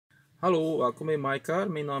Hallo, welkom bij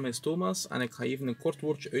MyCar. Mijn naam is Thomas en ik ga even een kort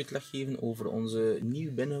woordje uitleg geven over onze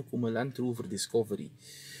nieuw binnengekomen Land Rover Discovery.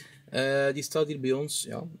 Die staat hier bij ons,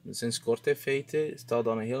 ja, sinds kort in feite, staat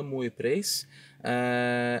aan een heel mooie prijs.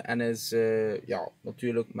 En is ja,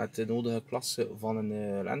 natuurlijk met de nodige klasse van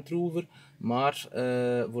een Land Rover, maar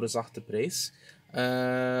voor een zachte prijs.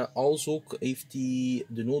 Als ook heeft hij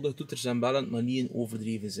de nodige toeters en bellen, maar niet in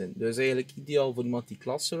overdreven zin. Dus eigenlijk ideaal voor iemand die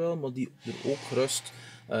klasse wil, maar die er ook rust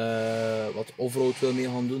wat offroad wil mee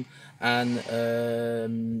gaan doen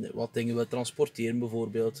en wat dingen wil transporteren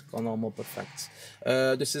bijvoorbeeld, kan allemaal perfect.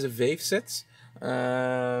 Dus het is een 5-zit.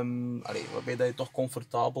 Waarbij dat je toch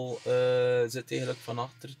comfortabel zit eigenlijk van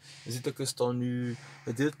achter. De zitjes staan nu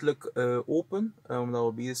gedeeltelijk open, omdat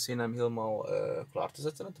we bezig zijn hem helemaal klaar te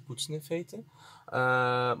zetten en te poetsen in feite.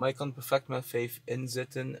 Maar je kan perfect met 5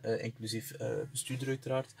 inzitten, inclusief bestuurder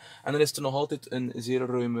uiteraard. En dan is er nog altijd een zeer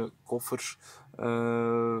ruime koffer.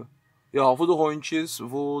 Ja, voor de hondjes,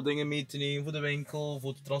 voor dingen mee te nemen, voor de winkel,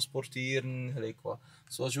 voor te transporteren, gelijk wat.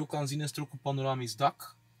 Zoals je ook kan zien is er ook een panoramisch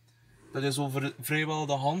dak. Dat is over vrijwel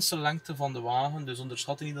de hele lengte van de wagen, dus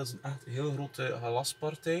onderschat je niet, dat is een echt heel grote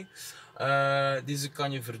glaspartij. Deze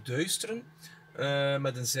kan je verduisteren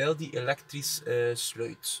met een zeil die elektrisch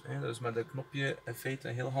sluit. Dus met een knopje, in feite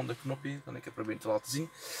een heel handig knopje, kan ik het proberen te laten zien.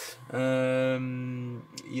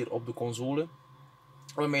 Hier op de console.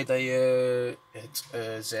 Waarmee dat je het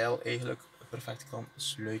zeil eigenlijk perfect kan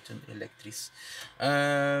sluiten elektrisch.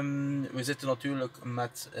 We zitten natuurlijk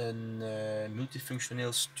met een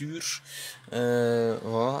multifunctioneel stuur,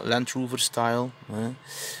 Land Rover style,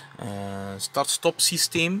 start-stop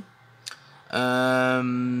systeem.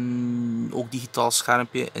 Ook digitaal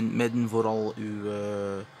schermpje in het midden voor al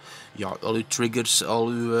uw triggers, al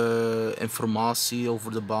uw informatie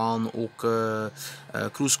over de baan, ook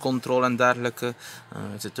cruise control en dergelijke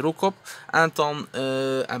zit er ook op. En dan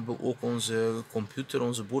hebben we ook onze computer,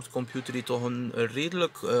 onze boordcomputer, die toch een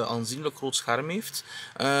redelijk aanzienlijk groot scherm heeft.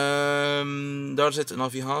 Daar zit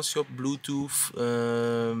navigatie op, Bluetooth,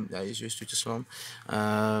 ja, je is juist uit te slaan.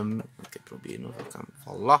 Ik probeer of ik hem,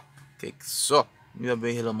 voilà. Kijk, zo. Nu hebben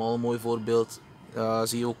we helemaal een mooi voorbeeld.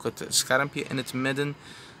 Zie je ook het schermpje in het midden.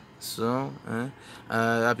 Zo. Dan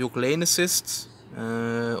heb je ook lane assist.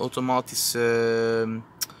 Automatische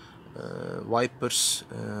wipers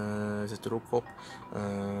zit er ook op.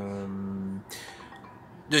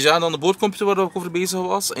 Dus ja, dan de boordcomputer waar ik over bezig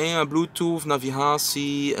was. Bluetooth,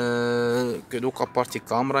 navigatie. Je kunt ook apart je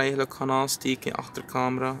camera eigenlijk gaan aansteken,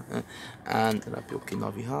 achtercamera. En dan heb je ook je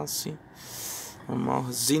navigatie. Allemaal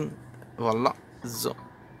gezien. Voilà, zo.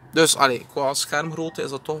 Dus qua schermgrootte is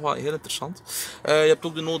dat toch wel heel interessant. Je hebt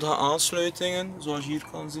ook de nodige aansluitingen, zoals je hier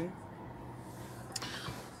kan zien.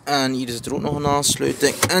 En hier zit er ook nog een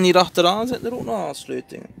aansluiting. En hier achteraan zitten er ook nog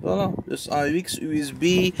aansluitingen. Voilà. Dus AUX,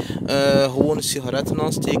 USB, gewone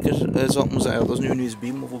sigarettenaansteker, zal ik maar zeggen. Dat is nu een USB,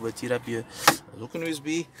 maar bijvoorbeeld hier heb je, dat is ook een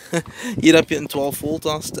USB. Hier heb je een 12 volt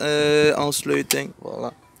aansluiting.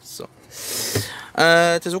 Voilà, zo.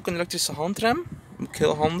 Het is ook een elektrische handrem. Ook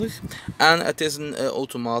heel handig. En het is een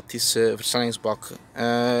automatische versnellingsbak.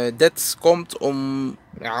 Dit komt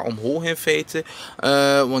omhoog in feite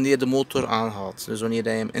wanneer de motor aangaat. Dus wanneer je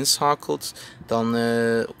hem inschakelt, dan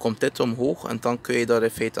komt dit omhoog en dan kun je daar in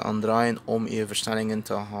feite aan draaien om je versnellingen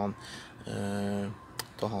te gaan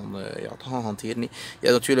hanteren. Je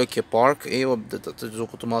hebt natuurlijk je park, dat is ook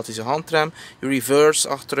automatische handrem. Je reverse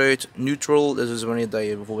achteruit, neutral, dat is wanneer dat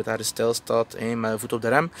je bijvoorbeeld ergens stil staat met een voet op de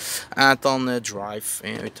rem. En dan drive,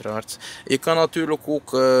 uiteraard. Je kan natuurlijk ook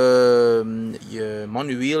je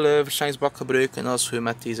manuele versnellingsbak gebruiken. En dat is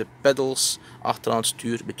met deze pedals achteraan het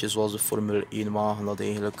stuur, een beetje zoals de Formule 1 wagen dat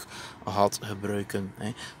eigenlijk gaat gebruiken.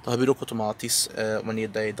 Dat gebeurt ook automatisch.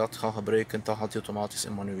 Wanneer dat je dat gaat gebruiken, dan gaat hij automatisch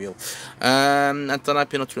in manueel. En dan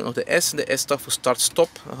heb je natuurlijk nog de S. De S staat voor start-stop.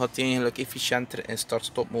 Dan gaat hij eigenlijk efficiënter in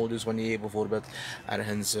start-stop modus wanneer je bijvoorbeeld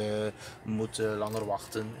ergens moet langer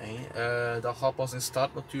wachten. Dat gaat pas in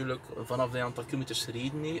start natuurlijk vanaf de aantal kilometers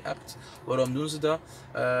gereden hebt. Waarom doen ze dat?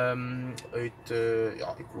 Uit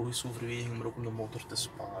ecologische overweging, maar ook om de motor te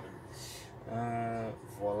sparen.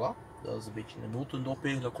 Voilà, dat is een beetje een notendop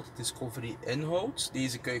eigenlijk wat de Discovery inhoudt.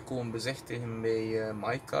 Deze kun je komen bezichtigen bij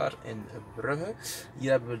MyCar in Brugge.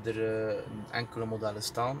 Hier hebben we er enkele modellen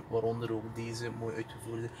staan, waaronder ook deze mooi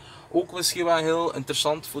uitgevoerde. Ook misschien wel heel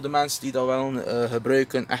interessant voor de mensen die dat wel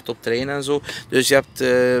gebruiken, echt op terrein en zo. Dus je hebt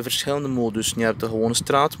verschillende modus. Je hebt de gewone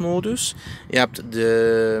straatmodus, je hebt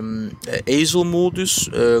de ezelmodus,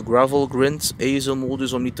 gravel, grind,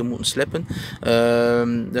 ezelmodus om niet te moeten slippen.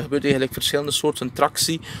 Er gebeurt eigenlijk verschillende soorten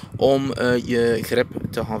tractie om je grip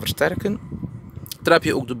te gaan versterken. Dan heb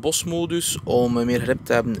je ook de bosmodus om meer grip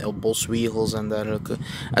te hebben op boswegels en dergelijke.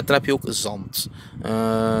 En dan heb je ook zand.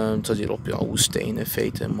 Het staat hier op woestijn in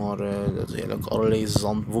feite, maar dat is eigenlijk allerlei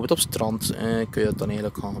zand. Bijvoorbeeld op strand kun je dat dan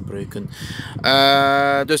eigenlijk gaan gebruiken.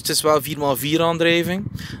 Dus het is wel 4x4 aandrijving.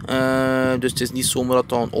 Dus het is niet zomaar dat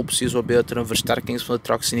dat een optie is waarbij er een versterking is van de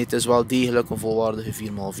tractie. Nee, het is wel degelijk een volwaardige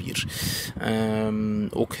 4x4.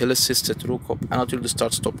 Ook hill assist zit er ook op. En natuurlijk de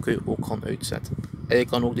start-stop kun je ook gaan uitzetten. En je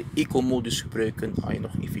kan ook de eco-modus gebruiken als je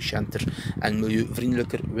nog efficiënter en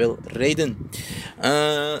milieuvriendelijker wil rijden.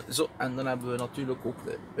 Zo, en dan hebben we natuurlijk ook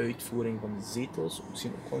de uitvoering van de zetels.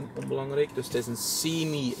 Misschien ook gewoon onbelangrijk. Dus het is een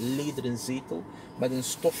semi-lederen zetel met een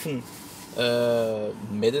stoffen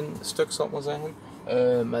middenstuk, zal ik maar zeggen.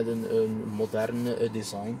 Met een modern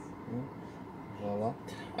design. Voilà.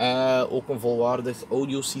 Ook een volwaardig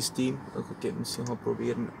audiosysteem. Dat ik misschien gaan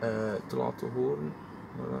proberen te laten horen.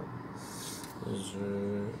 Voilà. Dus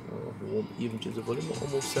gewoon eventjes de volume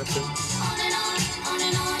omhoog zetten.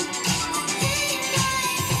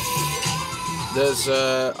 Dus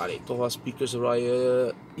toch wel speakers waar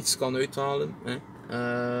je iets kan uithalen. Hè.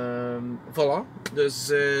 Voilà, dus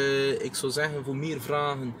ik zou zeggen, voor meer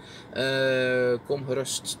vragen kom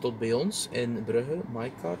gerust tot bij ons in Brugge,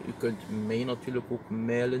 MyCar. U kunt mij natuurlijk ook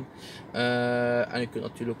mailen en u kunt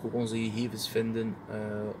natuurlijk ook onze gegevens vinden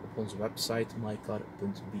op onze website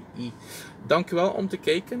MyCar.be. Dankjewel om te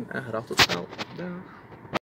kijken en graag tot snel. Dag.